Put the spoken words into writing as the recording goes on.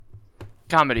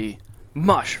Comedy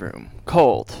Mushroom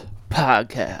Cult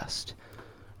Podcast.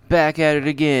 Back at it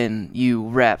again, you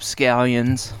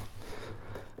rapscallions.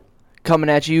 Coming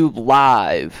at you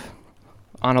live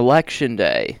on Election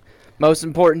Day. Most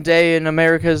important day in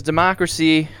America's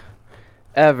democracy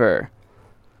ever.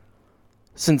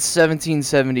 Since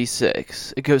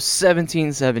 1776. It goes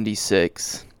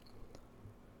 1776.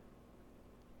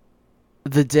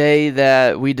 The day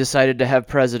that we decided to have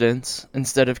presidents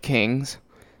instead of kings.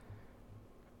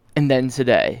 And then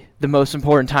today, the most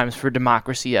important times for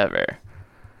democracy ever.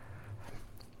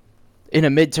 In a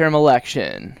midterm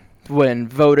election, when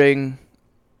voting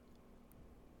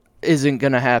isn't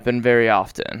going to happen very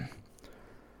often.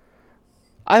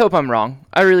 I hope I'm wrong.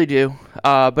 I really do.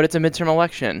 But it's a midterm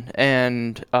election,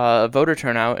 and voter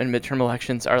turnout in midterm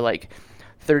elections are like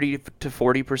 30 to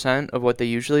 40% of what they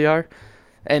usually are.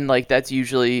 And like that's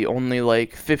usually only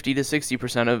like 50 to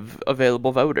 60% of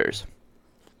available voters.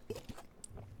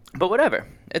 But whatever.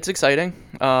 It's exciting.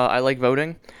 I like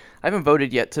voting. I haven't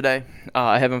voted yet today.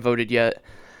 I haven't voted yet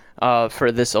for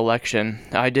this election.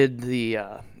 I did the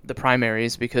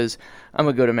primaries because I'm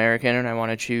a good American and I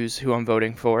want to choose who I'm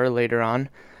voting for later on.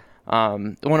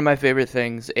 One of my favorite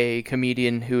things a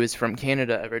comedian who is from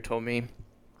Canada ever told me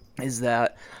is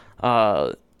that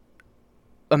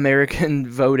American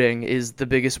voting is the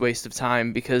biggest waste of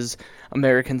time because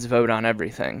Americans vote on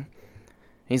everything.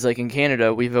 He's like, in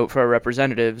Canada, we vote for our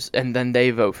representatives, and then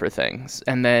they vote for things.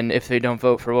 And then if they don't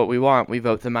vote for what we want, we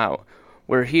vote them out.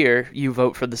 Where here, you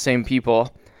vote for the same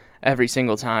people every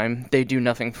single time. They do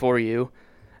nothing for you,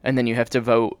 and then you have to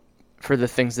vote for the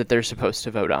things that they're supposed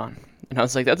to vote on. And I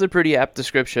was like, that's a pretty apt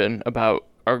description about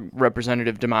our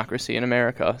representative democracy in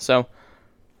America. So,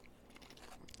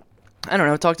 I don't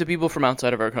know, talk to people from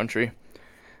outside of our country,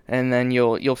 and then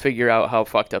you'll figure out how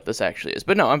fucked up this actually is.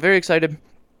 But no, I'm very excited.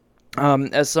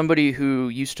 As somebody who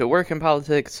used to work in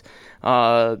politics,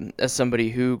 as somebody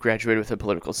who graduated with a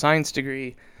political science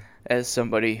degree, as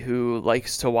somebody who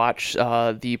likes to watch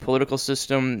the political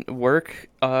system work,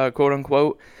 quote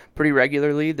unquote, pretty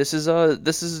regularly, this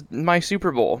is my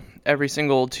Super Bowl every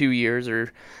single 2 years,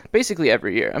 or basically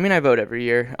every year. I mean, I vote every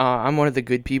year. I'm one of the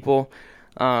good people.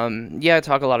 I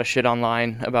talk a lot of shit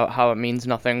online about how it means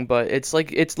nothing, but it's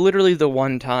literally the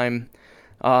one time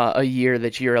a year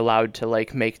that you're allowed to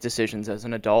like make decisions as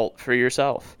an adult for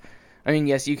yourself. I mean,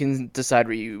 yes, you can decide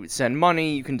where you send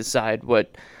money, you can decide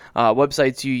what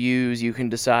websites you use, you can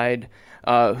decide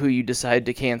who you decide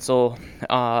to cancel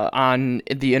on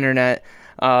the internet,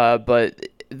 but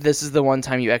this is the one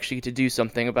time you actually get to do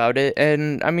something about it,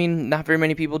 and I mean, not very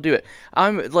many people do it.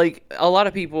 I'm like, a lot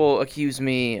of people accuse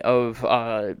me of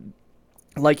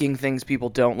liking things people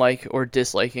don't like or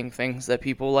disliking things that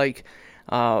people like.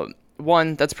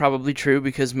 One, that's probably true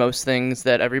because most things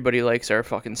that everybody likes are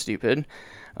fucking stupid.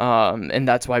 And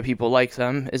that's why people like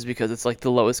them, is because it's like the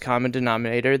lowest common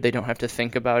denominator. They don't have to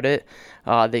think about it.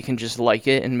 They can just like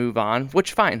it and move on,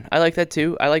 which fine. I like that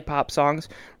too. I like pop songs.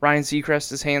 Ryan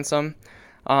Seacrest is handsome.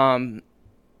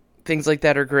 Things like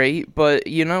that are great, but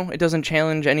you know, it doesn't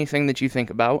challenge anything that you think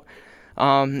about.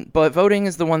 But voting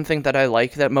is the one thing that I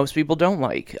like that most people don't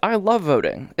like. I love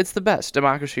voting. It's the best.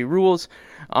 Democracy rules.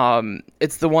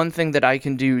 It's the one thing that I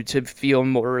can do to feel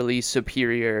morally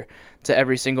superior to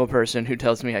every single person who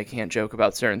tells me I can't joke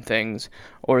about certain things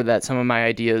or that some of my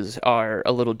ideas are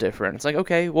a little different. It's like,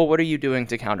 okay, well, what are you doing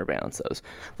to counterbalance those?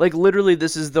 Like, literally,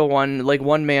 this is the one, like,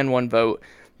 one man, one vote.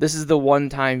 This is the one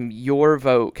time your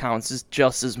vote counts as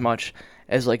just as much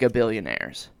as, like, a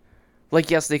billionaire's. Like,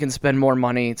 yes, they can spend more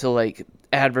money to, like,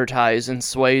 advertise and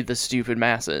sway the stupid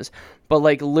masses. But,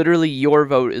 like, literally your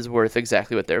vote is worth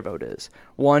exactly what their vote is.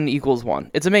 1 equals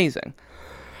 1. It's amazing.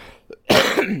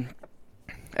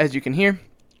 As you can hear,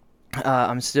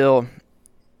 I'm still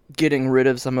getting rid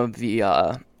of some of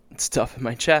the stuff in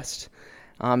my chest.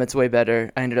 It's way better.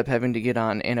 I ended up having to get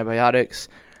on antibiotics.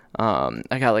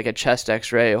 I got, like, a chest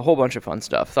x-ray, a whole bunch of fun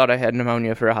stuff. Thought I had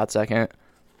pneumonia for a hot second.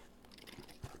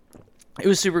 It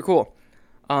was super cool.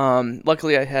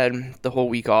 Luckily, I had the whole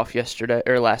week off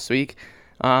last week,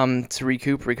 to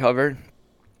recover.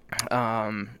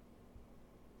 The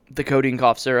codeine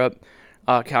cough syrup,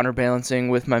 counterbalancing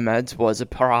with my meds was a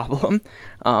problem.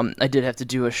 I did have to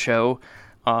do a show,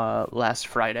 last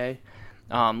Friday.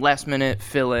 Last minute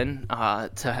fill in,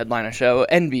 to headline a show.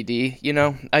 NBD, you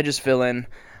know, I just fill in,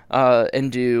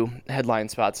 and do headline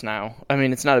spots now. I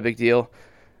mean, it's not a big deal.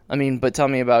 I mean, but tell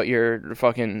me about your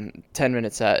fucking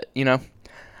 10-minute set, you know?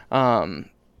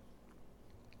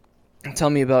 Tell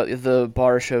me about the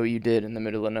bar show you did in the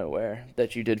middle of nowhere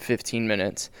that you did 15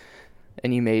 minutes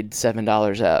and you made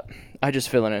 $7 at. I just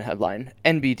fill in a headline.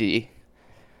 NBD.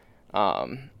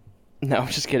 No, I'm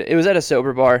just kidding. It was at a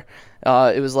sober bar.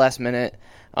 It was last minute.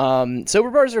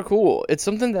 Sober bars are cool. It's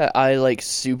something that I like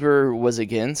super was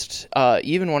against,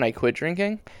 even when I quit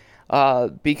drinking,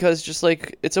 because just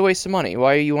like it's a waste of money.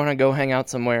 Why you want to go hang out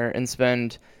somewhere and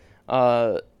spend,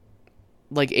 uh,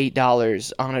 like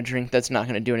 $8 on a drink that's not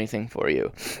going to do anything for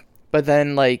you? But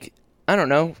then like I don't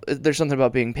know. There's something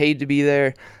about being paid to be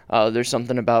there. There's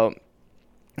something about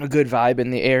a good vibe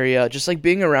in the area. Just like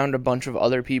being around a bunch of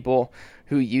other people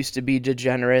who used to be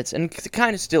degenerates and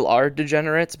kind of still are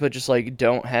degenerates, but just like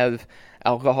don't have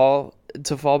alcohol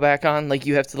to fall back on. Like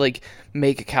you have to like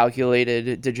make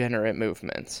calculated degenerate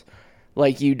movements.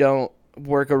 Like you don't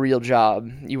work a real job.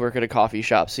 You work at a coffee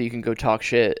shop so you can go talk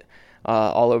shit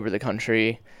all over the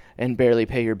country and barely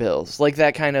pay your bills. Like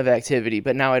that kind of activity.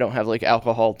 But now I don't have like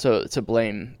alcohol to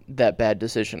blame that bad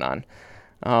decision on.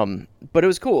 But it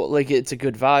was cool. Like it's a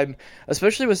good vibe,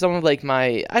 especially with some of like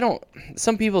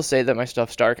some people say that my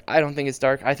stuff's dark. I don't think it's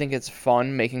dark. I think it's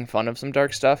fun making fun of some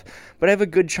dark stuff, but I have a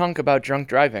good chunk about drunk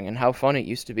driving and how fun it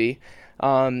used to be.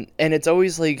 And it's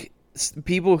always like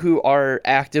people who are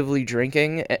actively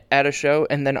drinking at a show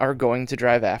and then are going to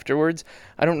drive afterwards.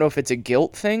 I don't know if it's a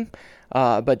guilt thing,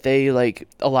 but they like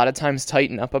a lot of times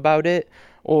tighten up about it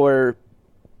or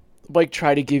like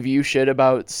try to give you shit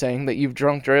about saying that you've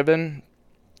drunk driven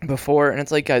before. And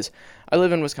it's like, guys, I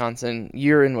live in Wisconsin.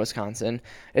 You're in Wisconsin.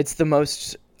 It's the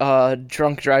most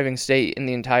drunk driving state in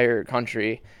the entire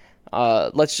country.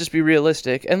 Let's just be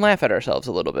realistic and laugh at ourselves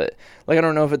a little bit. Like, I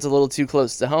don't know if it's a little too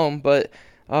close to home, but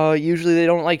usually they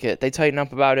don't like it. They tighten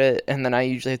up about it, and then I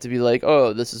usually have to be like,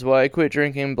 oh, this is why I quit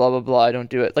drinking, blah, blah, blah, I don't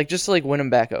do it. Like, just to, like, win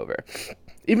them back over.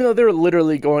 Even though they're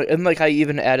literally going, and like I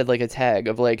even added like a tag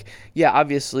of like, yeah,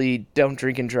 obviously don't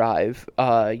drink and drive.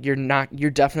 You're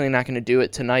definitely not going to do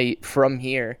it tonight from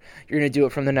here. You're going to do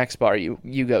it from the next bar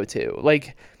you go to.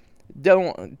 Like,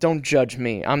 don't judge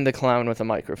me. I'm the clown with a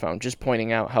microphone, just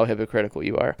pointing out how hypocritical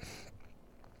you are.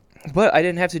 But I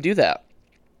didn't have to do that.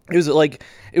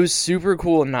 It was super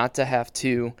cool not to have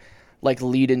to like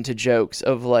lead into jokes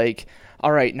of like,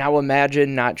 all right, now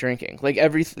imagine not drinking. Like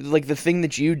like the thing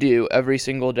that you do every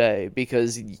single day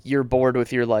because you're bored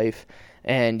with your life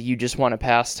and you just want to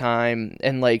pass time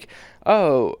and like,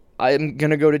 oh, I'm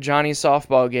going to go to Johnny's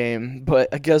softball game,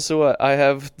 but guess what? I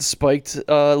have spiked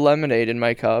lemonade in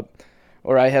my cup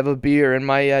or I have a beer in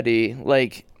my Yeti.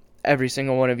 Like every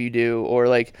single one of you do, or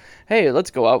like, hey, let's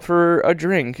go out for a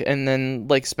drink and then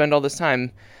like spend all this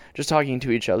time just talking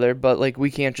to each other, but like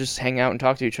we can't just hang out and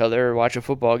talk to each other or watch a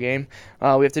football game.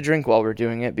 We have to drink while we're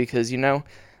doing it because, you know,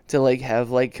 to like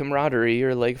have like camaraderie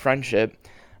or like friendship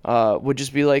would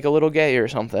just be like a little gay or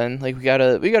something. Like we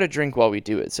gotta drink while we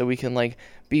do it so we can like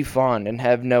be fun and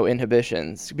have no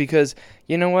inhibitions because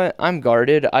you know what? I'm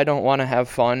guarded. I don't want to have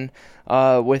fun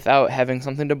without having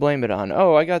something to blame it on.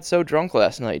 Oh, I got so drunk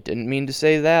last night. Didn't mean to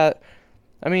say that.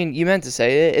 I mean, you meant to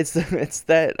say it. It's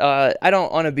that I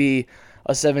don't want to be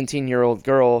a 17-year-old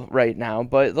girl right now,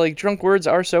 but like drunk words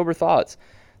are sober thoughts.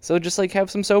 So just like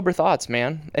have some sober thoughts,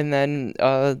 man. And then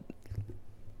I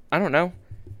don't know,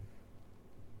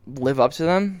 live up to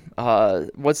them.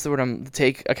 What's the word?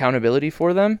 Take accountability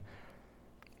for them.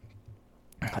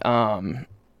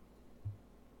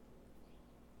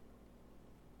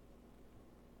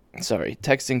 Sorry,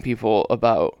 texting people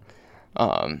about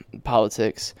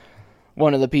politics.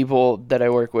 One of the people that I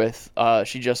work with,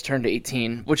 she just turned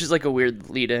 18, which is like a weird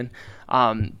lead-in,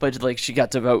 but like she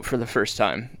got to vote for the first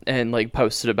time and like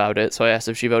posted about it. So I asked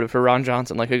if she voted for Ron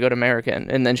Johnson, like a good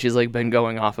American, and then she's like been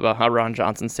going off about how Ron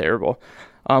Johnson's terrible.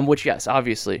 Which yes,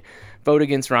 obviously, vote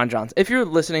against Ron Johnson. If you're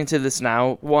listening to this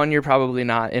now, one, you're probably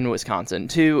not in Wisconsin.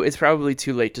 Two, it's probably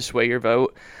too late to sway your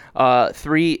vote.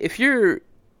 Three, if you're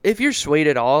swayed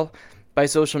at all by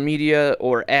social media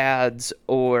or ads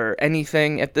or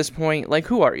anything at this point, like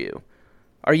who are you?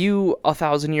 Are you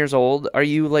 1,000 years old? Are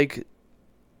you like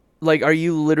are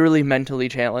you literally mentally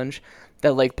challenged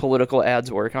that like political ads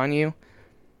work on you?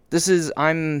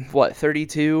 I'm what,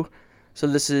 32? So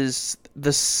this is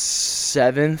the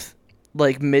seventh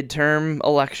like midterm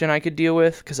election I could deal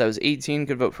with because I was 18,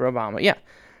 could vote for Obama. Yeah.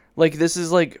 Like this is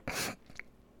like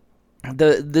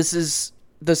this is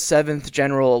the seventh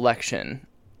general election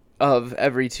of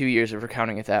every 2 years if we're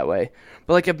counting it that way.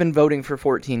 But like I've been voting for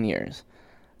 14 years.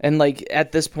 And like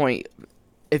at this point,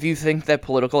 if you think that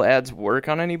political ads work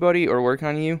on anybody or work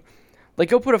on you, like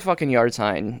go put a fucking yard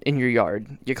sign in your yard,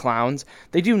 you clowns.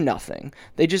 They do nothing.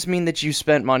 They just mean that you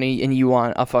spent money and you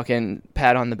want a fucking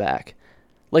pat on the back.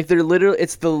 Like they're literally,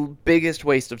 it's the biggest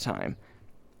waste of time.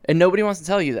 And nobody wants to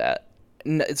tell you that.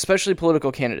 Especially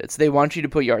political candidates. They want you to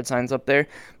put yard signs up there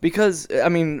because, I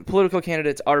mean, political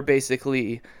candidates are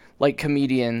basically like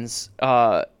comedians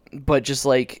but just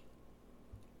like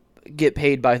get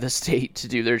paid by the state to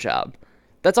do their job.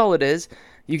 That's all it is.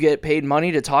 You get paid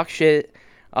money to talk shit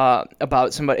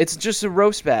about somebody. It's just a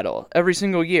roast battle every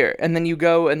single year, and then you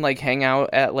go and like hang out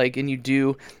at like and you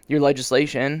do your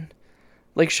legislation.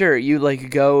 Like, sure, you like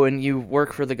go and you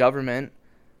work for the government,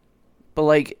 but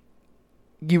like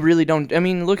you really don't. I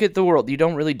mean, look at the world. You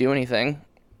don't really do anything.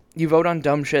 You vote on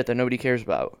dumb shit that nobody cares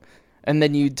about, and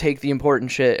then you take the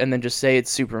important shit and then just say it's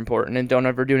super important and don't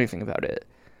ever do anything about it.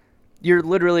 You're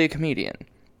literally a comedian.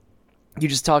 You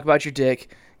just talk about your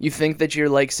dick. You think that you're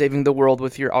like saving the world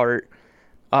with your art,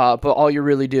 but all you're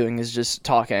really doing is just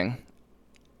talking.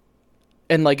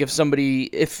 And like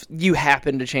if you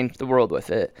happen to change the world with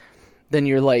it, then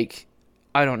you're like,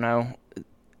 I don't know,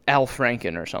 Al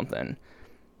Franken or something.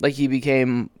 Like he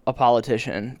became a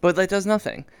politician, but that does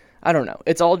nothing. I don't know.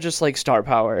 It's all just like star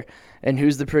power and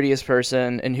who's the prettiest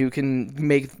person and who can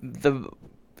make the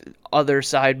other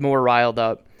side more riled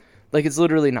up. Like, it's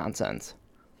literally nonsense.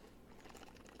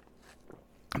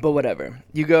 But whatever.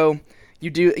 You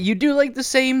do like the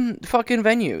same fucking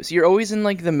venues. You're always in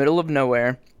like the middle of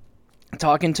nowhere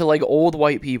talking to like old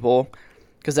white people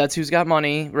because that's who's got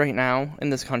money right now in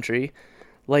this country.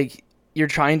 Like, you're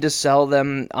trying to sell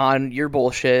them on your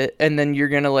bullshit, and then you're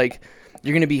gonna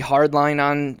be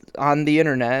hardline on the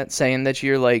internet saying that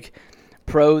you're like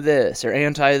pro this or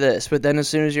anti this, but then as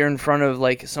soon as you're in front of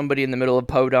like somebody in the middle of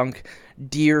Podunk,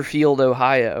 Deerfield,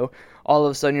 Ohio, all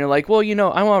of a sudden you're like, well,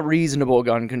 I want reasonable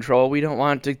gun control. We don't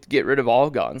want to get rid of all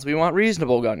guns. We want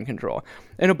reasonable gun control.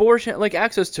 And abortion, like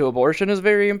access to abortion, is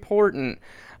very important.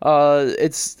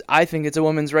 I think it's a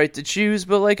woman's right to choose,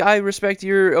 but like I respect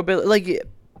your ability. Like,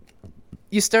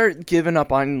 you start giving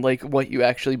up on like what you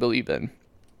actually believe in,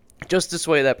 just to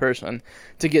sway that person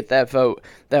to get that vote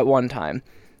that one time.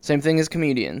 Same thing as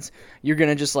comedians. You're going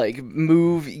to just like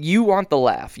move. You want the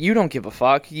laugh. You don't give a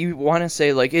fuck. You want to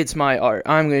say like, it's my art.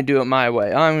 I'm going to do it my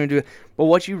way. I'm going to do it. But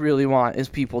what you really want is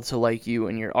people to like you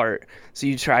and your art. So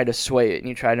you try to sway it and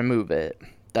you try to move it.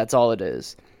 That's all it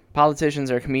is. Politicians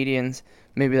are comedians.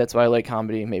 Maybe that's why I like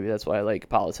comedy. Maybe that's why I like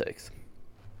politics.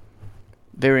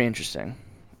 Very interesting.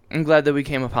 I'm glad that we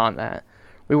came upon that.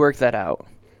 We worked that out.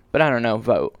 But I don't know.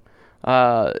 Vote.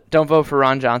 Don't vote for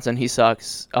Ron Johnson. He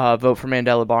sucks. Vote for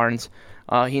Mandela Barnes.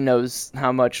 He knows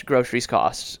how much groceries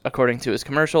cost, according to his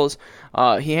commercials.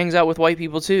 He hangs out with white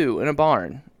people, too, in a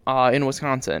barn in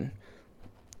Wisconsin.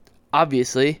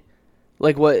 Obviously.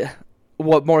 Like,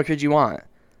 what more could you want?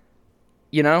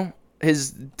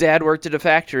 His dad worked at a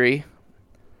factory.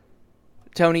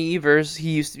 Tony Evers,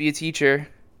 he used to be a teacher.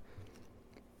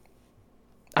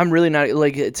 I'm really not,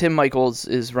 like, Tim Michels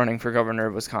is running for governor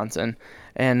of Wisconsin,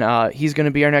 and he's going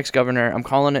to be our next governor. I'm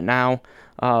calling it now,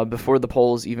 before the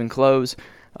polls even close,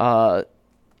 because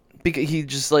he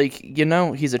just, like,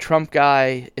 he's a Trump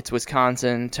guy. It's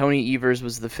Wisconsin. Tony Evers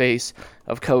was the face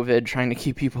of COVID, trying to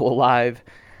keep people alive.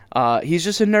 He's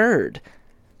just a nerd.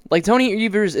 Like, Tony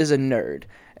Evers is a nerd.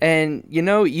 And,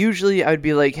 usually I would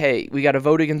be like, hey, we got to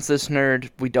vote against this nerd.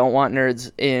 We don't want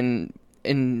nerds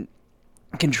in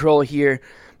control here.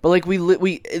 But like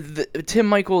Tim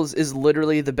Michels is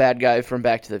literally the bad guy from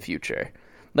Back to the Future.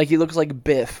 Like, he looks like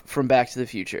Biff from Back to the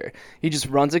Future. He just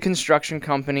runs a construction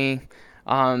company,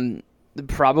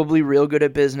 probably real good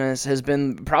at business, has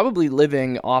been probably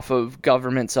living off of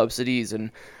government subsidies and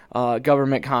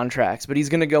government contracts, but he's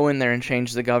going to go in there and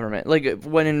change the government. Like,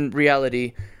 when in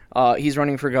reality, he's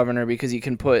running for governor because he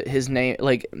can put his name,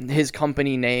 like his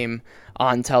company name,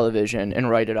 on television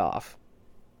and write it off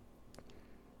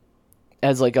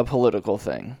as like a political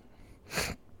thing,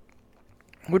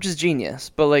 which is genius.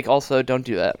 But like, also don't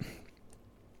do that.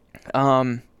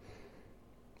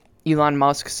 Elon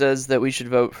Musk says that we should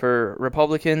vote for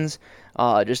Republicans,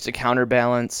 just to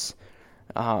counterbalance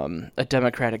a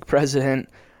Democratic president.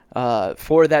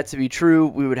 For that to be true,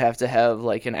 we would have to have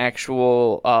like an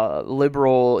actual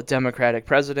liberal Democratic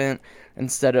president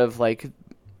instead of like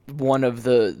one of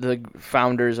the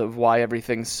founders of why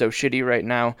everything's so shitty right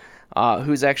now,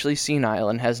 who's actually senile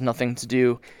and has nothing to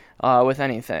do with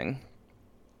anything.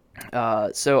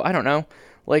 So I don't know.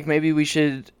 Like, maybe we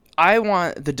should... I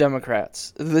want the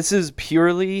Democrats. This is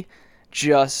purely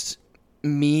just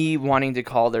me wanting to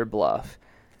call their bluff.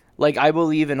 Like, I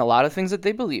believe in a lot of things that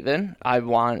they believe in. I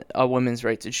want a woman's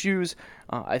right to choose.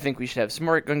 I think we should have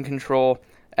smart gun control.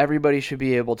 Everybody should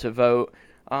be able to vote.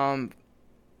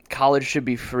 College should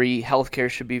be free. Healthcare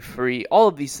should be free. All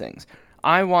of these things.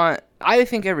 I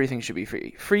think everything should be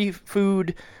free. Free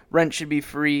food, rent should be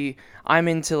free. I'm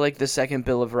into, like, the second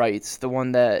Bill of Rights, the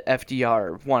one that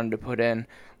FDR wanted to put in.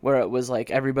 where it was like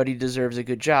everybody deserves a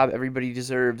good job, everybody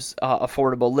deserves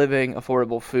affordable living,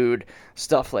 affordable food,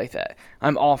 stuff like that.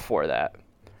 I'm all for that.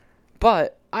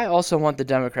 But I also want the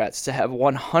Democrats to have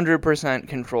 100%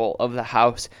 control of the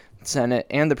House, Senate,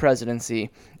 and the presidency,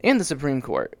 and the Supreme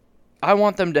Court. I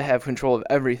want them to have control of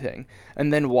everything,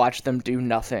 and then watch them do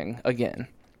nothing again.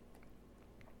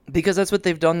 Because that's what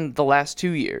they've done the last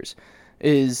 2 years,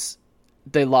 is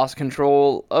they lost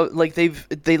control.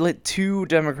 They let two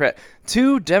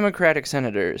Democratic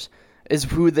senators is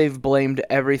who they've blamed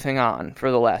everything on for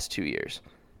the last 2 years.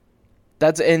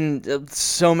 And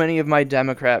so many of my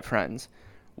Democrat friends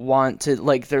want to,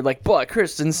 they're like, but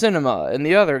Kristen Sinema and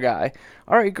the other guy.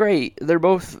 All right, great. They're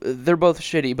both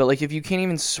shitty, but if you can't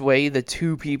even sway the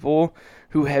two people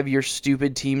who have your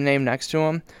stupid team name next to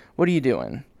them, what are you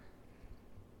doing?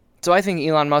 So I think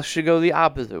Elon Musk should go the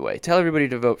opposite way. Tell everybody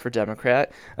to vote for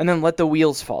Democrat, and then let the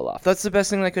wheels fall off. That's the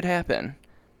best thing that could happen.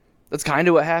 That's kind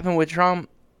of what happened with Trump.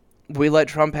 We let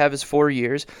Trump have his 4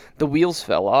 years, the wheels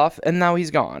fell off, and now he's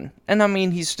gone. And I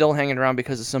mean, he's still hanging around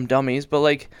because of some dummies,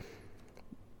 but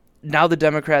now the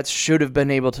Democrats should have been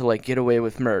able to get away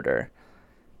with murder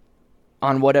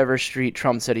on whatever street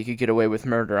Trump said he could get away with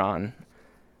murder on,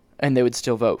 and they would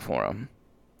still vote for him.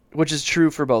 Which is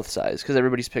true for both sides, because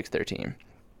everybody's picked their team.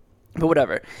 But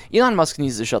whatever. Elon Musk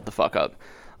needs to shut the fuck up.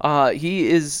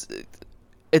 It's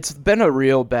been a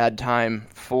real bad time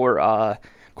for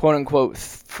quote-unquote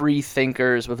free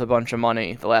thinkers with a bunch of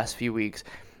money the last few weeks.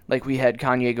 We had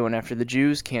Kanye going after the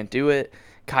Jews, can't do it.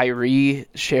 Kyrie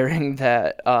sharing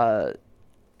that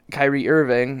Kyrie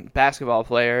Irving, basketball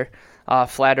player,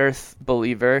 flat earth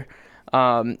believer,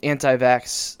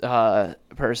 anti-vax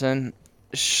person,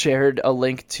 shared a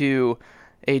link to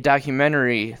a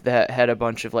documentary that had a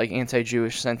bunch of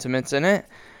anti-Jewish sentiments in it,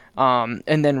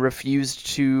 and then refused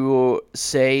to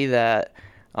say that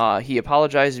he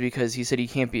apologized because he said he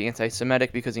can't be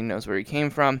anti-Semitic because he knows where he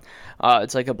came from.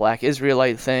 It's a black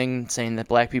Israelite thing, saying that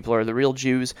black people are the real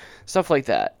Jews, stuff like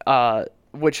that.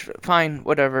 Which, fine,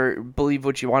 whatever, believe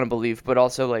what you want to believe, but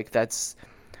also that's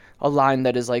a line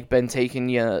that has been taken,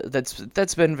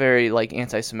 that's been very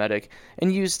anti-Semitic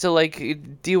and used to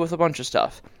deal with a bunch of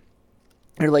stuff.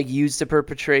 Or used to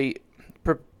perpetuate,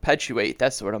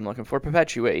 that's the word I'm looking for,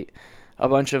 perpetuate a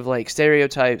bunch of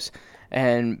stereotypes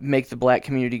and make the black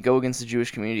community go against the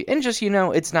Jewish community. And just,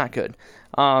 it's not good.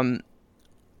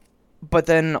 But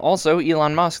then also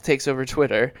Elon Musk takes over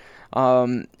Twitter,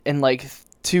 and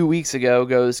 2 weeks ago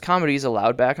goes, comedy's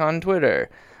allowed back on Twitter.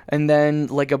 And then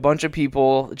a bunch of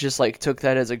people just took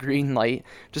that as a green light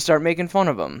to start making fun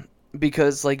of him.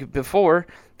 Because before,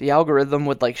 the algorithm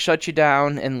would shut you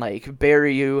down and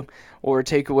bury you or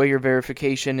take away your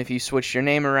verification if you switched your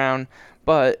name around.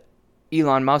 But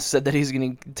Elon Musk said that he's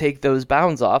going to take those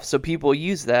bounds off, so people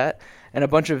use that, and a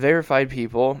bunch of verified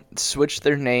people switched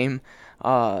their name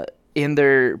in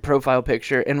their profile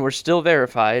picture and were still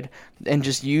verified, and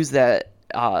just use that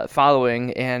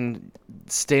following and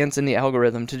stance in the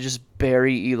algorithm to just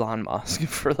bury Elon Musk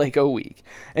for a week.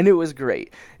 And it was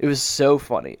great. It was so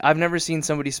funny. I've never seen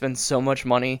somebody spend so much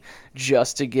money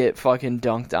just to get fucking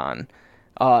dunked on.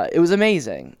 It was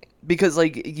amazing. Because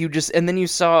and then you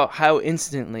saw how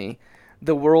instantly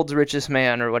the world's richest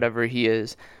man, or whatever he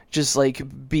is, just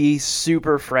be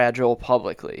super fragile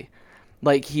publicly.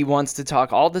 He wants to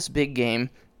talk all this big game,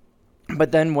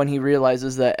 but then when he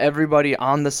realizes that everybody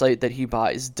on the site that he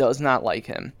buys does not like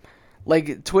him,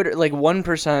 Twitter,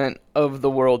 1% of the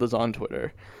world is on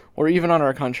Twitter, or even on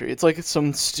our country. It's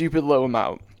some stupid low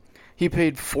amount. He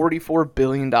paid $44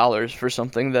 billion for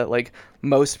something that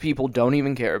most people don't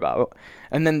even care about.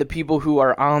 And then the people who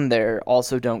are on there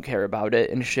also don't care about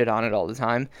it and shit on it all the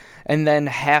time. And then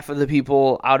half of the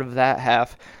people out of that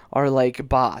half are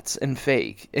bots and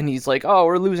fake. And he's oh,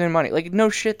 we're losing money. No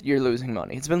shit, you're losing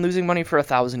money. It's been losing money for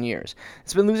 1,000 years.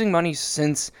 It's been losing money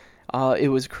since it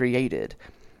was created.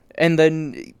 And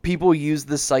then people use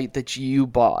the site that you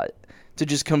bought to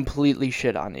just completely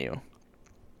shit on you.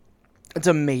 It's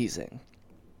amazing.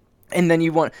 And then he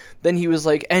was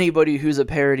anybody who's a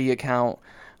parody account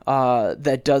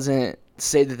that doesn't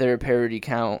say that they're a parody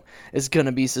account is going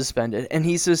to be suspended. And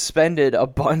he suspended a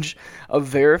bunch of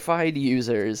verified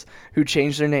users who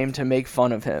changed their name to make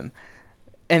fun of him.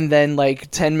 And then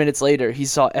 10 minutes later, he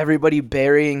saw everybody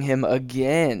burying him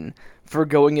again for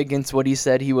going against what he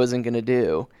said he wasn't going to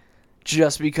do,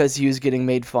 just because he was getting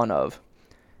made fun of.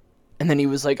 And then he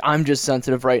was I'm just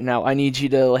sensitive right now. I need you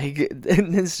to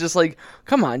and it's just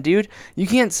come on, dude. You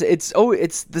can't say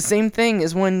it's the same thing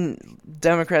as when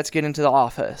Democrats get into the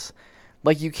office.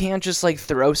 You can't just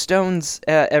throw stones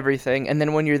at everything, and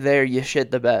then when you're there, you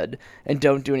shit the bed and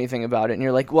don't do anything about it. And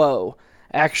you're whoa,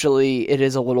 actually it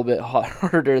is a little bit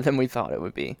harder than we thought it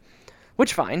would be.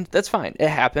 Which, fine, that's fine. It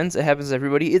happens to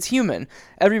everybody. It's human.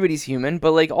 Everybody's human,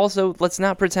 but, like, also, let's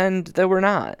not pretend that we're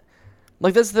not.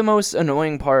 Like, that's the most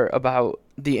annoying part about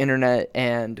the internet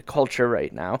and culture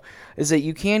right now, is that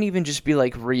you can't even just be,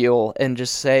 like, real and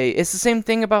just say, it's the same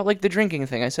thing about, like, the drinking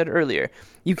thing I said earlier.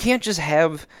 You can't just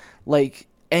have, like,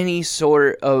 any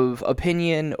sort of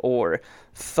opinion or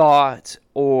thought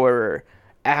or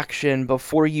action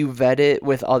before you vet it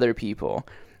with other people.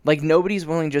 Like, nobody's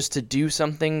willing just to do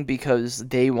something because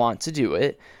they want to do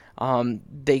it.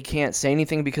 They can't say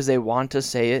anything because they want to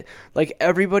say it. Like,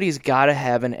 everybody's got to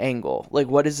have an angle. Like,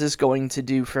 what is this going to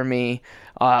do for me?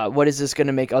 What is this going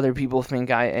to make other people think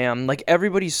I am? Like,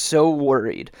 everybody's so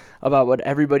worried about what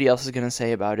everybody else is going to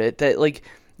say about it that, like,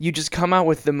 you just come out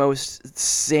with the most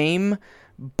same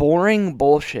boring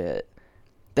bullshit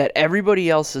that everybody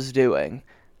else is doing,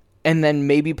 and then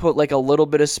maybe put, like, a little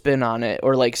bit of spin on it,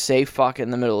 or, like, say fuck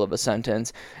in the middle of a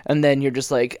sentence, and then you're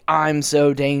just like, I'm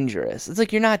so dangerous. It's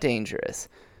like, you're not dangerous.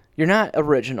 You're not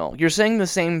original. You're saying the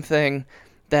same thing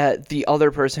that the other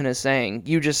person is saying.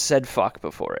 You just said fuck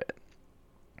before it.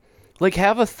 Like,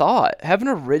 have a thought. Have an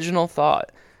original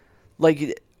thought.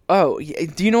 Like, oh,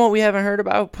 do you know what we haven't heard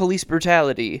about? Police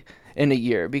brutality in a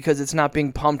year, because it's not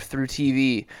being pumped through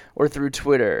TV or through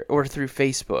Twitter or through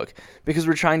Facebook, because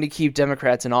we're trying to keep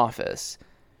Democrats in office.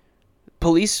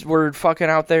 Police were fucking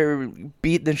out there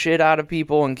beating the shit out of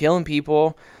people and killing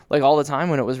people, like, all the time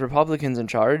when it was Republicans in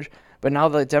charge. But now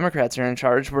that Democrats are in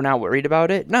charge, we're not worried about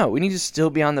it? No, we need to still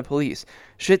be on the police.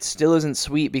 Shit still isn't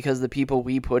sweet because the people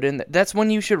we put in, that's when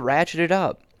you should ratchet it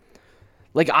up.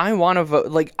 Like, I want to vote,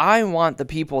 like, I want the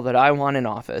people that I want in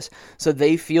office so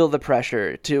they feel the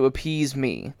pressure to appease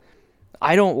me.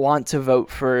 I don't want to vote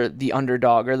for the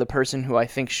underdog or the person who I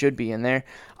think should be in there.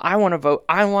 I want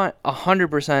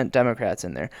 100% Democrats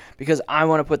in there because I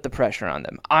want to put the pressure on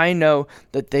them. I know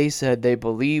that they said they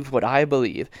believe what I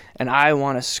believe, and I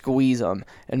want to squeeze them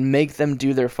and make them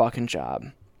do their fucking job.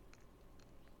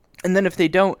 And then if they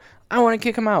don't, I want to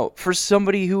kick them out for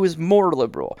somebody who is more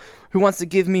liberal, who wants to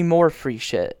give me more free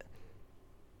shit.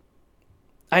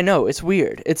 I know, it's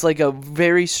weird. It's like a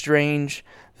very strange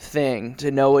thing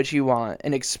to know what you want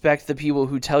and expect the people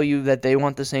who tell you that they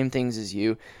want the same things as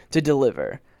you to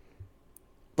deliver.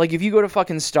 Like, if you go to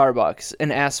fucking Starbucks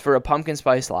and ask for a pumpkin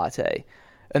spice latte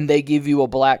and they give you a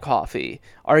black coffee,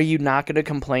 are you not going to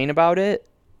complain about it?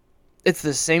 It's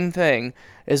the same thing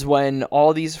as when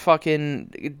all these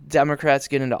fucking Democrats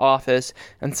get into office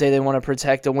and say they want to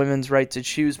protect the women's right to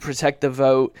choose, protect the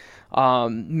vote,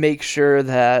 make sure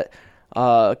that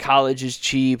college is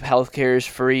cheap, healthcare is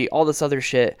free, all this other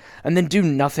shit, and then do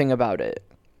nothing about it.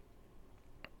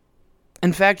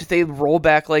 In fact, they roll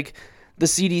back, like, the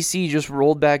CDC just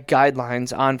rolled back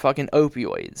guidelines on fucking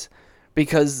opioids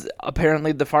because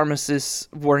apparently the pharmacists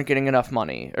weren't getting enough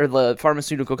money, or the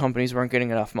pharmaceutical companies weren't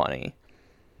getting enough money.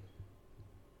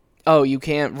 Oh, you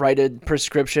can't write a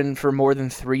prescription for more than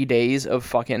 3 days of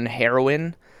fucking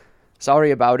heroin?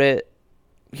 Sorry about it.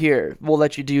 Here, we'll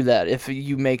let you do that if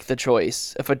you make the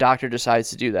choice. If a doctor decides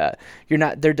to do that,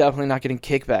 they're definitely not getting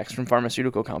kickbacks from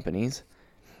pharmaceutical companies.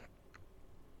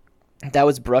 That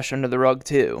was brushed under the rug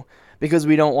too, because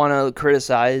we don't want to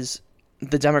criticize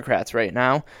the Democrats right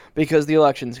now because the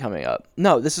election's coming up.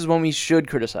 No, this is when we should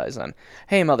criticize them.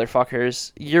 Hey,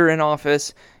 motherfuckers, you're in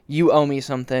office. You owe me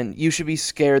something. You should be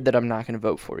scared that I'm not going to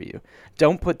vote for you.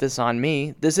 Don't put this on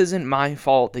me. This isn't my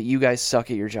fault that you guys suck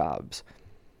at your jobs.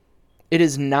 It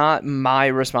is not my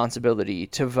responsibility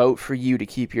to vote for you to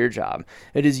keep your job.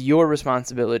 It is your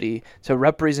responsibility to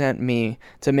represent me,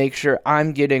 to make sure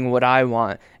I'm getting what I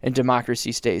want and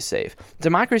democracy stays safe.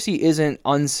 Democracy isn't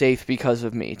unsafe because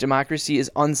of me. Democracy is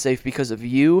unsafe because of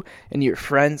you and your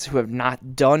friends who have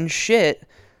not done shit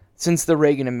since the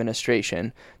Reagan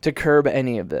administration to curb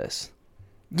any of this.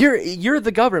 You're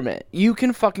the government. You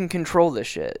can fucking control this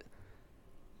shit.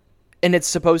 And it's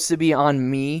supposed to be on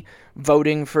me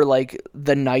voting for, like,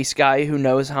 the nice guy who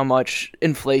knows how much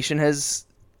inflation has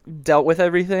dealt with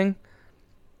everything.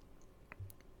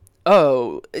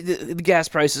 Oh, the gas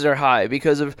prices are high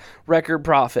because of record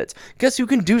profits. Guess who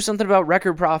can do something about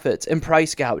record profits and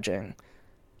price gouging?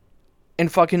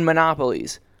 And fucking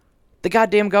monopolies. The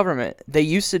goddamn government. They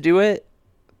used to do it.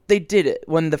 They did it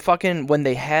when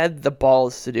they had the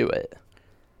balls to do it.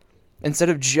 Instead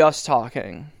of just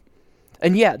talking.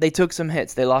 And yeah, they took some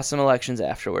hits. They lost some elections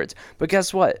afterwards. But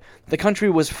guess what? The country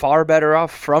was far better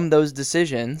off from those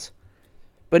decisions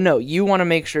But no, you want to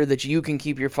make sure that you can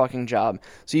keep your fucking job,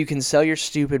 so you can sell your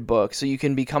stupid book, so you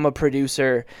can become a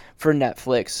producer for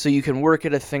Netflix, so you can work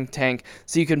at a think tank,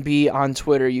 so you can be on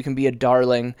Twitter, you can be a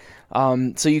darling,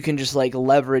 so you can just like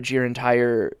leverage your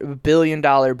entire $1 billion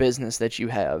business that you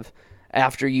have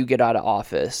after you get out of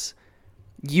office.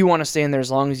 You want to stay in there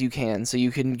as long as you can, so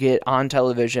you can get on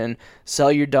television,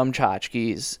 sell your dumb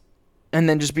tchotchkes, and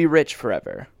then just be rich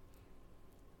forever.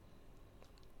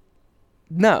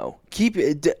 No,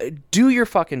 do your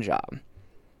fucking job.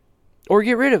 Or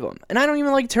get rid of them. And I don't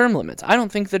even like term limits. I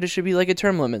don't think that it should be like a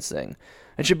term limits thing.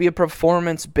 It should be a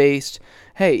performance-based,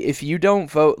 hey, if you don't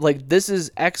vote, like, this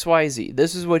is XYZ.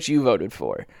 This is what you voted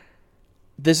for.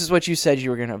 This is what you said you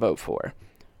were going to vote for.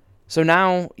 So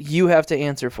now you have to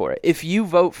answer for it. If you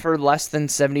vote for less than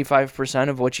 75%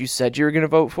 of what you said you were going to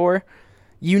vote for,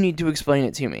 you need to explain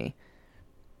it to me.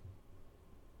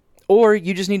 Or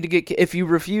you just need to if you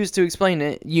refuse to explain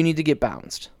it, you need to get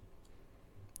bounced.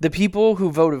 The people who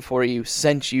voted for you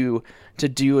sent you to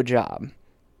do a job.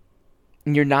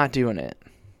 And you're not doing it.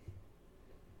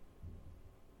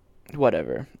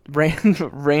 Whatever.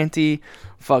 Ranty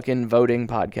fucking voting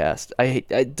podcast. I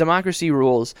hate democracy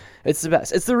rules. It's the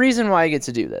best. It's the reason why I get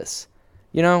to do this.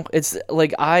 You know, it's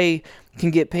like I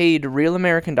can get paid real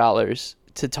American dollars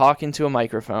to talk into a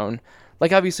microphone.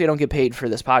 Like, obviously, I don't get paid for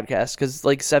this podcast because,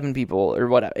 like, 7 people or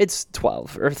whatever. It's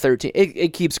 12 or 13.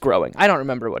 It keeps growing. I don't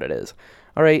remember what it is.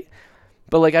 All right?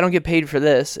 But, like, I don't get paid for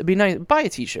this. It'd be nice. Buy a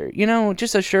t-shirt. You know,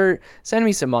 just a shirt. Send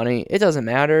me some money. It doesn't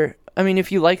matter. I mean,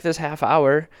 if you like this half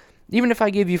hour, even if I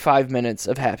give you 5 minutes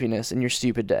of happiness in your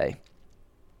stupid day,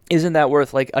 isn't that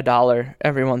worth, like, $1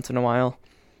 every once in a while?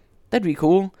 That'd be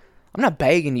cool. I'm not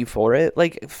begging you for it.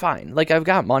 Like, fine. Like, I've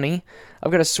got money.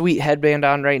 I've got a sweet headband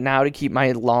on right now to keep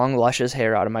my long, luscious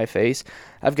hair out of my face.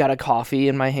 I've got a coffee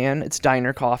in my hand. It's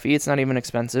diner coffee. It's not even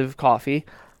expensive coffee,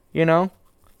 you know?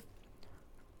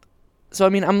 So, I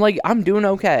mean, I'm doing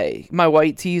okay. My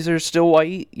white tees are still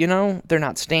white, you know? They're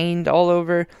not stained all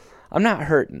over. I'm not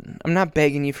hurting. I'm not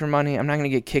begging you for money. I'm not going to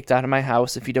get kicked out of my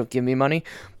house if you don't give me money.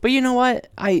 But you know what?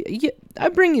 I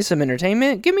bring you some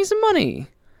entertainment. Give me some money.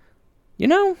 You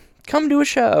know? Come to a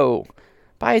show.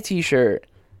 Buy a t-shirt.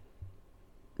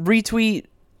 Retweet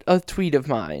a tweet of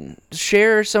mine.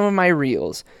 Share some of my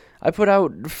reels. I put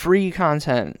out free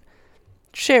content.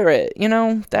 Share it. You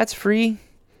know, that's free.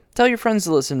 Tell your friends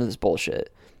to listen to this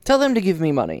bullshit. Tell them to give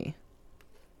me money.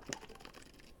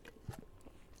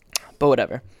 But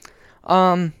whatever.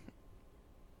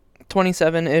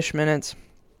 27-ish minutes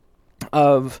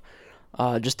of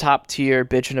just top tier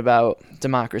bitching about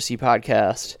democracy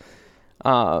podcast.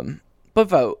 But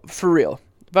vote, for real.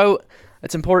 Vote.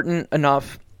 It's important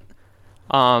enough.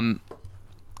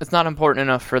 It's not important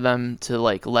enough for them to,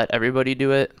 like, let everybody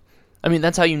do it. I mean,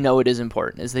 that's how you know it is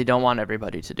important, is they don't want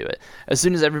everybody to do it. As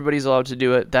soon as everybody's allowed to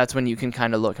do it, that's when you can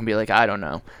kind of look and be like, I don't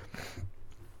know.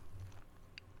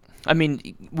 I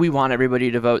mean, we want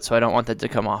everybody to vote, so I don't want that to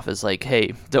come off as like,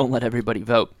 hey, don't let everybody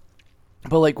vote.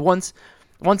 But, like, once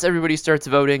everybody starts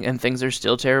voting and things are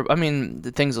still terrible, I mean,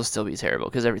 things will still be terrible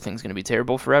because everything's going to be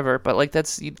terrible forever. But, like,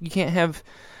 you can't have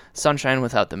sunshine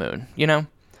without the moon, you know?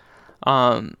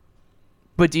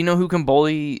 But do you know who can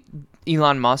bully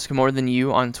Elon Musk more than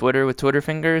you on Twitter with Twitter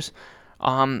fingers?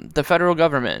 The federal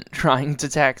government trying to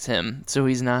tax him so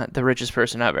he's not the richest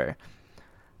person ever.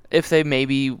 If they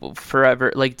maybe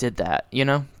forever, like, did that, you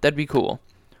know? That'd be cool.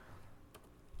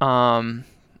 But I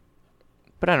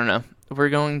don't know. We're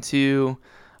going to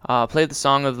play the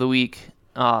song of the week.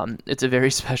 It's a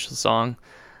very special song.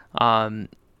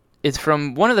 It's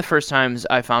from one of the first times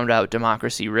I found out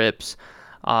Democracy Rips.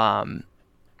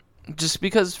 Just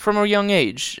because from a young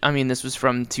age. I mean, this was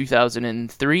from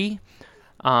 2003.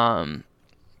 I'm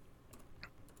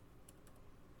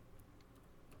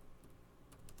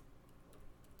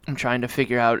trying to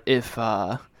figure out if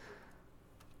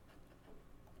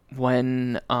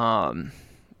when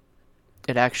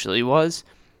it actually was.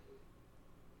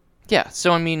 Yeah,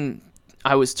 so I mean,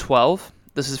 I was 12.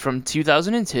 This is from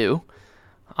 2002.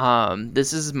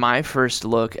 This is my first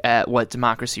look at what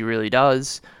democracy really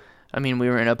does. I mean, we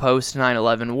were in a post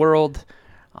 9/11 world.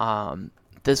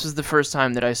 This was the first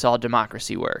time that I saw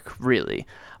democracy work, really,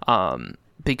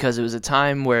 because it was a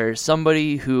time where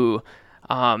somebody who,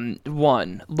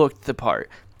 1, looked the part,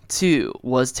 2,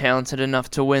 was talented enough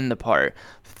to win the part,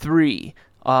 3,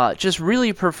 just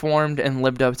really performed and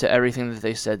lived up to everything that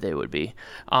they said they would be.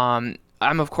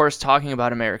 I'm, of course, talking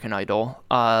about American Idol,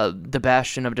 the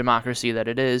bastion of democracy that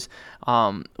it is,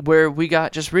 where we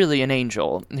got just really an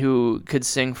angel who could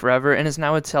sing forever and is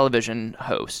now a television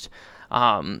host.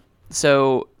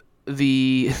 So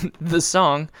the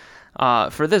song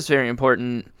for this very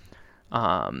important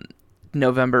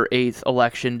November 8th,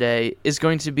 Election Day, is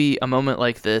going to be A Moment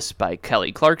Like This by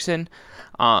Kelly Clarkson.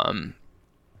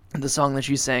 The song that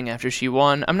she sang after she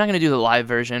won. I'm not going to do the live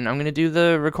version. I'm going to do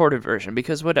the recorded version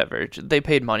because whatever. They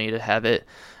paid money to have it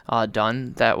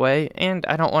done that way. And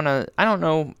I don't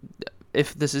know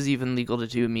if this is even legal to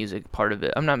do a music part of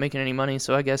it. I'm not making any money,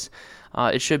 so I guess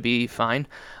it should be fine.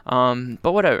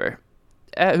 But whatever.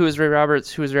 At Who is Ray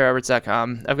Roberts,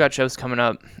 whoisrayroberts.com. I've got shows coming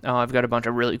up. I've got a bunch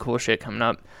of really cool shit coming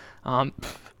up.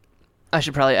 I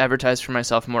should probably advertise for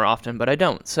myself more often, but I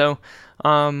don't. So,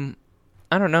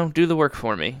 I don't know, do the work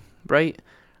for me, right?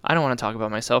 I don't want to talk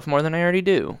about myself more than I already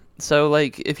do. So,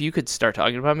 like, if you could start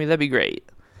talking about me, that'd be great.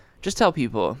 Just tell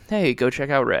people, hey, go check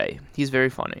out Ray. He's very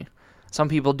funny. Some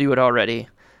people do it already.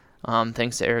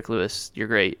 Thanks to Eric Lewis. You're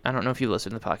great. I don't know if you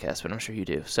listen to the podcast, but I'm sure you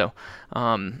do. So,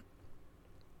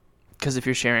 because if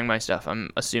you're sharing my stuff, I'm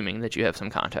assuming that you have some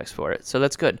context for it. So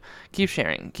that's good. Keep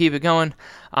sharing. Keep it going.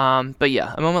 But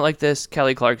yeah, A Moment Like This,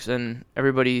 Kelly Clarkson.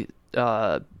 Everybody,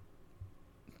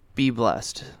 be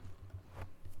blessed.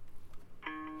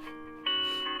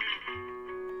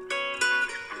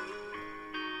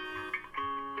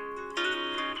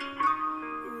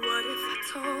 What if I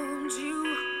told you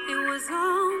it was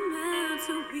all meant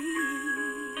to be?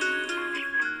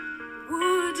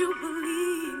 Would you believe